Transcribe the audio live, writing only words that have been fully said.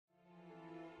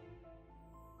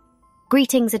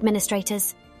Greetings,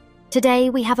 administrators. Today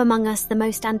we have among us the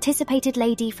most anticipated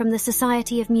lady from the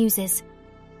Society of Muses.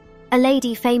 A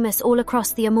lady famous all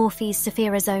across the Amorphes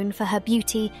Saphira zone for her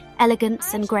beauty,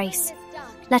 elegance and grace.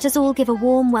 Let us all give a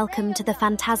warm welcome to the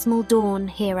Phantasmal Dawn,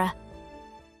 Hera.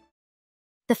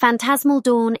 The Phantasmal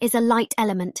Dawn is a light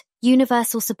element,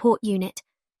 universal support unit.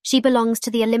 She belongs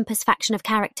to the Olympus faction of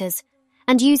characters,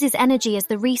 and uses energy as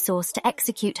the resource to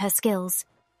execute her skills.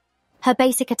 Her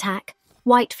basic attack,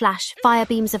 white flash, fire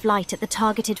beams of light at the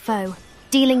targeted foe,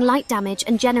 dealing light damage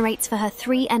and generates for her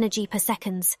 3 energy per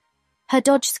seconds. Her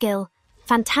dodge skill,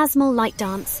 Phantasmal Light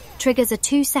Dance, triggers a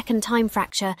 2-second time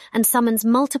fracture and summons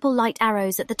multiple light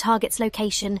arrows at the target's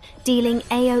location, dealing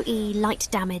AoE light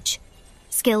damage.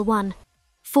 Skill 1.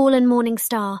 Fallen Morning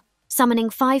Star, summoning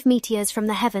 5 meteors from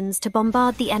the heavens to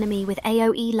bombard the enemy with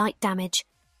AoE light damage.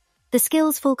 The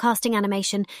skill's full casting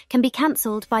animation can be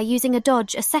cancelled by using a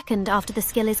dodge a second after the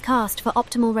skill is cast for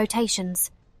optimal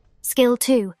rotations. Skill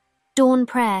 2. Dawn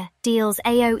Prayer deals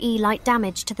AoE light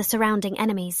damage to the surrounding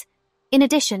enemies. In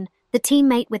addition, the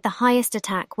teammate with the highest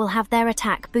attack will have their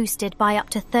attack boosted by up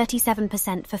to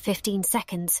 37% for 15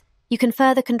 seconds. You can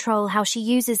further control how she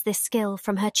uses this skill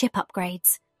from her chip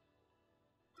upgrades.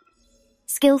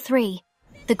 Skill 3.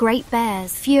 The Great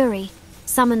Bear's Fury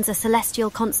summons a celestial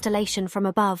constellation from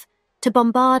above to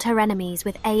bombard her enemies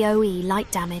with AoE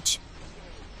light damage.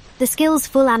 The skill's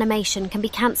full animation can be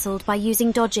cancelled by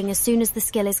using dodging as soon as the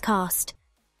skill is cast.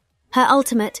 Her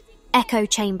ultimate, Echo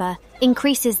Chamber,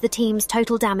 increases the team's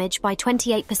total damage by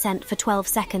 28% for 12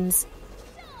 seconds.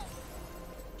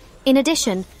 In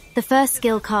addition, the first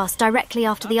skill cast directly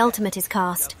after the ultimate is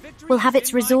cast will have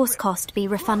its resource cost be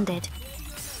refunded.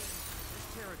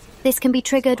 This can be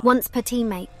triggered once per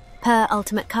teammate, per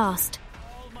ultimate cast.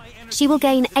 She will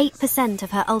gain 8%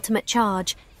 of her ultimate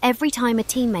charge every time a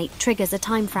teammate triggers a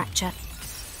time fracture.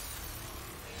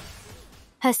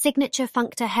 Her signature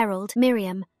functor herald,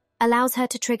 Miriam, allows her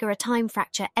to trigger a time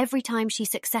fracture every time she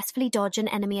successfully dodges an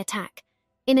enemy attack.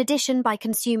 In addition, by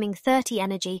consuming 30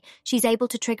 energy, she's able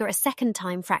to trigger a second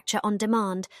time fracture on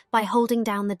demand by holding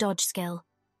down the dodge skill.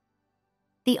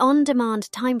 The on-demand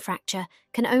time fracture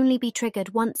can only be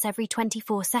triggered once every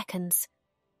 24 seconds.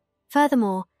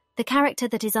 Furthermore, the character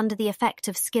that is under the effect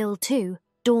of Skill 2,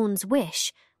 Dawn's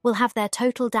Wish, will have their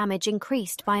total damage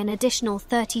increased by an additional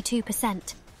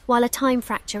 32%, while a time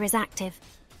fracture is active.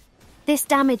 This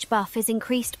damage buff is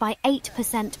increased by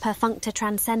 8% per functor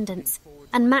transcendence,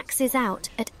 and maxes out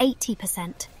at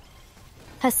 80%.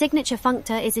 Her signature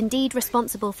functor is indeed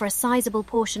responsible for a sizable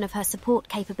portion of her support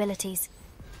capabilities.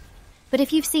 But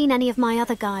if you've seen any of my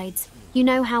other guides, you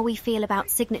know how we feel about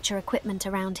signature equipment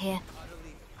around here.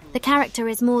 The character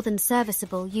is more than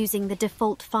serviceable using the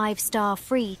default 5-star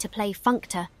free-to-play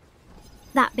functor.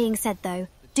 That being said though,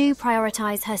 do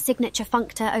prioritise her signature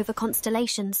functor over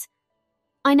constellations.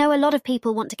 I know a lot of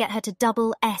people want to get her to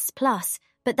double S+,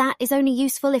 but that is only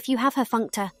useful if you have her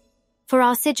functor. For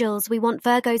our sigils, we want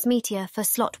Virgo's Meteor for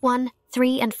slot 1,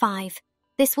 3 and 5.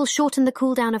 This will shorten the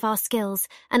cooldown of our skills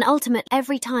and ultimate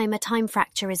every time a time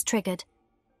fracture is triggered.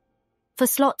 For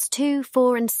slots 2,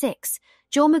 4 and 6,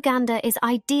 Jormungandr is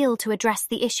ideal to address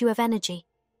the issue of energy.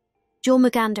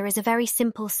 Jormungandr is a very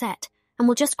simple set and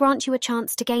will just grant you a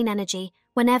chance to gain energy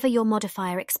whenever your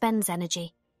modifier expends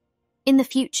energy. In the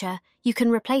future, you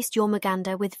can replace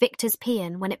Jormungandr with Victor's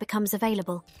Paean when it becomes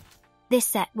available. This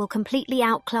set will completely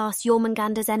outclass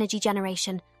Jormungandr's energy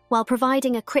generation while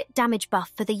providing a crit damage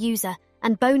buff for the user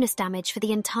and bonus damage for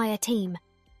the entire team.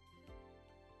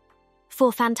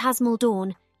 For Phantasmal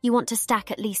Dawn, you want to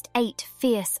stack at least 8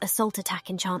 fierce assault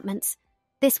attack enchantments.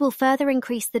 This will further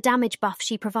increase the damage buff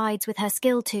she provides with her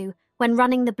skill 2 when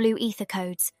running the blue ether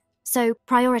codes, so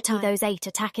prioritize those 8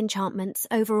 attack enchantments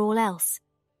over all else.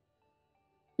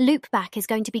 Loopback is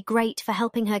going to be great for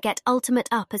helping her get ultimate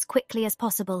up as quickly as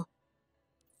possible.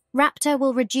 Raptor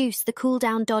will reduce the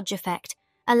cooldown dodge effect,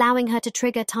 allowing her to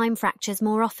trigger time fractures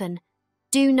more often.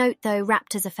 Do note though,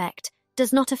 Raptor's effect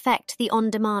does not affect the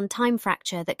on-demand time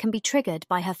fracture that can be triggered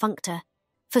by her functor.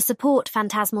 For support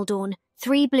Phantasmal Dawn,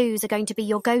 3 blues are going to be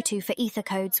your go-to for ether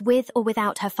codes with or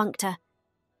without her functor.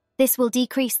 This will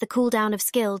decrease the cooldown of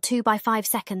Skill 2 by 5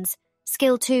 seconds.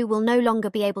 Skill 2 will no longer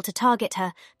be able to target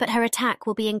her, but her attack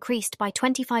will be increased by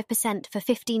 25% for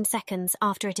 15 seconds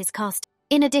after it is cast.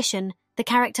 In addition, the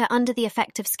character under the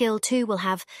effect of Skill 2 will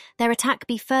have their attack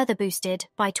be further boosted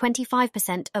by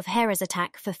 25% of Hera's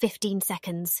attack for 15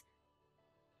 seconds.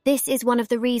 This is one of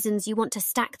the reasons you want to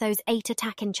stack those 8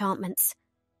 attack enchantments.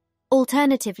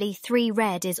 Alternatively, 3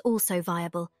 red is also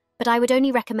viable, but I would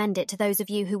only recommend it to those of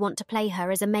you who want to play her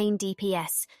as a main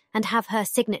DPS and have her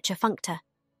signature functor.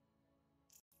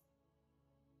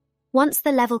 Once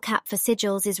the level cap for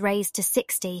sigils is raised to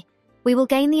 60, we will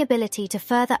gain the ability to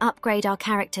further upgrade our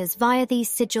characters via these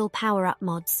sigil power-up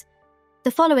mods.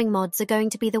 The following mods are going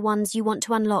to be the ones you want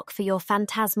to unlock for your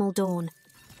Phantasmal Dawn.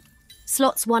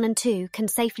 Slots 1 and 2 can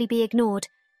safely be ignored.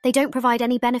 They don't provide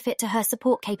any benefit to her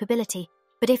support capability,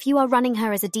 but if you are running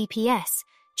her as a DPS,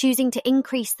 choosing to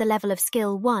increase the level of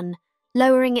skill 1,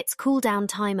 lowering its cooldown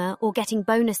timer or getting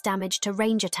bonus damage to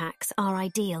range attacks are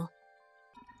ideal.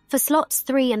 For slots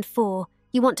 3 and 4,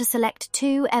 you want to select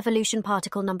 2 Evolution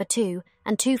Particle number 2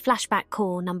 and 2 Flashback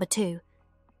Core number 2.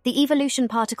 The Evolution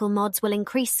Particle mods will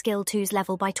increase Skill 2's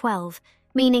level by 12,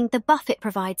 meaning the buff it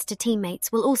provides to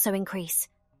teammates will also increase.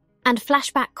 And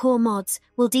Flashback Core mods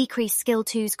will decrease Skill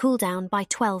 2's cooldown by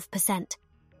 12%.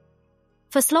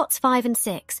 For slots 5 and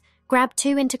 6, grab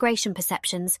 2 Integration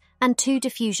Perceptions and 2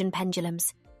 Diffusion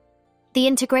Pendulums. The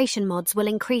Integration mods will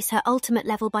increase her ultimate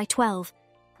level by 12,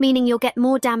 meaning you'll get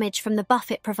more damage from the buff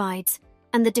it provides,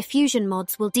 and the Diffusion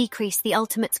mods will decrease the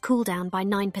ultimate's cooldown by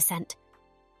 9%.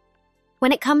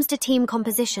 When it comes to team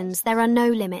compositions, there are no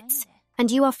limits,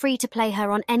 and you are free to play her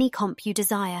on any comp you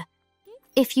desire.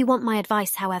 If you want my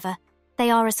advice, however, they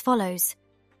are as follows.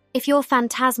 If your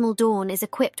Phantasmal Dawn is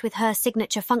equipped with her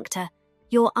signature functor,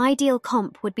 your ideal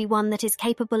comp would be one that is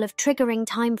capable of triggering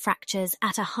time fractures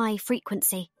at a high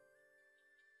frequency.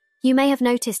 You may have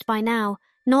noticed by now,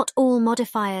 not all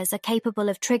modifiers are capable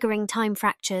of triggering time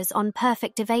fractures on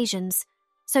perfect evasions,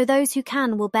 so those who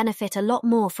can will benefit a lot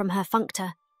more from her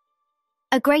functor.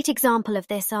 A great example of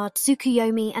this are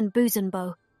Tsukuyomi and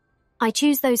Buzunbo. I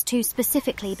choose those two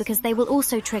specifically because they will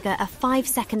also trigger a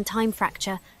 5-second time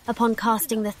fracture upon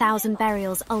casting the Thousand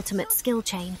Burials ultimate skill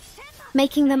chain,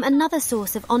 making them another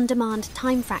source of on-demand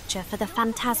time fracture for the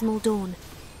Phantasmal Dawn.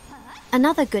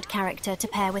 Another good character to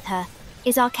pair with her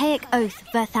is Archaic Oath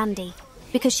Verthandi,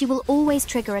 because she will always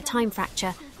trigger a time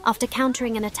fracture after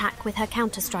countering an attack with her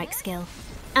Counter-Strike skill.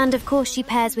 And of course she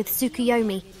pairs with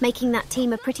Tsukuyomi, making that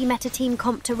team a pretty meta team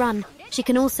comp to run. She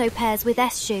can also pairs with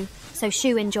S-Shu, so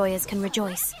Shu enjoyers can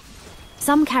rejoice.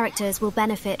 Some characters will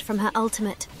benefit from her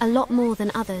ultimate a lot more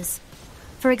than others.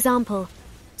 For example,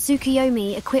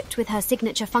 Tsukuyomi, equipped with her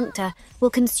signature functor, will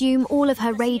consume all of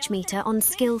her rage meter on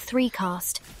skill 3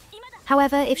 cast.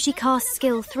 However, if she casts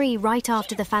skill 3 right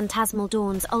after the Phantasmal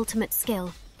Dawn's ultimate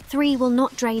skill, 3 will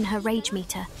not drain her rage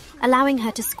meter, allowing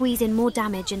her to squeeze in more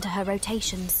damage into her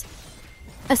rotations.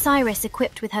 Osiris,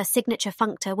 equipped with her signature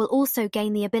functor, will also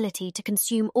gain the ability to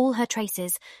consume all her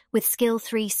traces with skill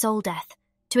 3 Soul Death,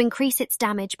 to increase its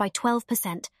damage by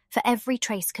 12% for every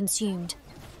trace consumed.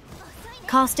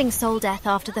 Casting Soul Death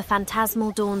after the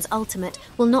Phantasmal Dawn's ultimate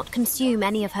will not consume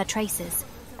any of her traces,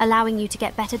 allowing you to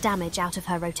get better damage out of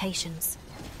her rotations.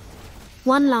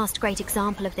 One last great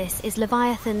example of this is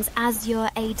Leviathan's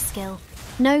Azure Aid skill.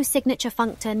 No signature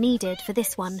functor needed for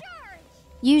this one.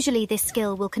 Usually this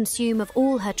skill will consume of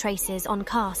all her traces on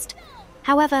cast.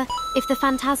 However, if the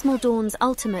Phantasmal Dawn's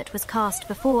ultimate was cast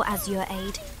before Azure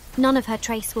Aid, none of her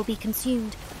trace will be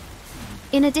consumed.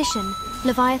 In addition,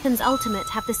 Leviathan's ultimate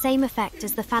have the same effect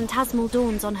as the Phantasmal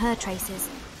Dawn's on her traces,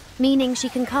 meaning she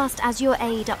can cast Azure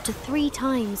Aid up to 3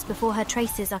 times before her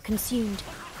traces are consumed.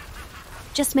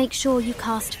 Just make sure you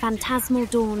cast Phantasmal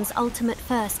Dawn's ultimate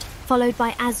first, followed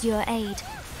by Azure Aid.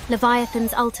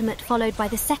 Leviathan's ultimate followed by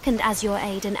the second Azure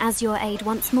Aid and Azure Aid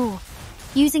once more.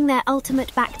 Using their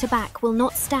ultimate back-to-back will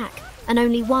not stack, and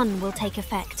only one will take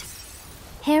effect.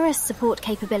 Hera's support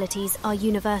capabilities are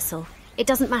universal. It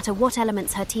doesn't matter what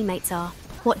elements her teammates are,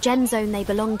 what gen zone they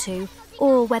belong to,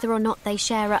 or whether or not they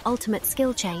share an ultimate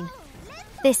skill chain.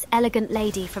 This elegant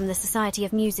lady from the Society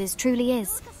of Muses truly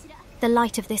is the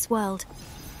light of this world.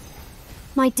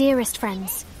 My dearest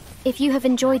friends, if you have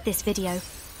enjoyed this video,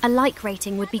 a like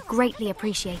rating would be greatly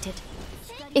appreciated.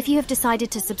 If you have decided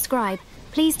to subscribe,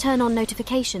 please turn on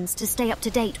notifications to stay up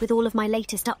to date with all of my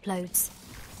latest uploads.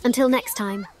 Until next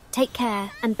time, take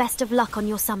care and best of luck on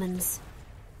your summons.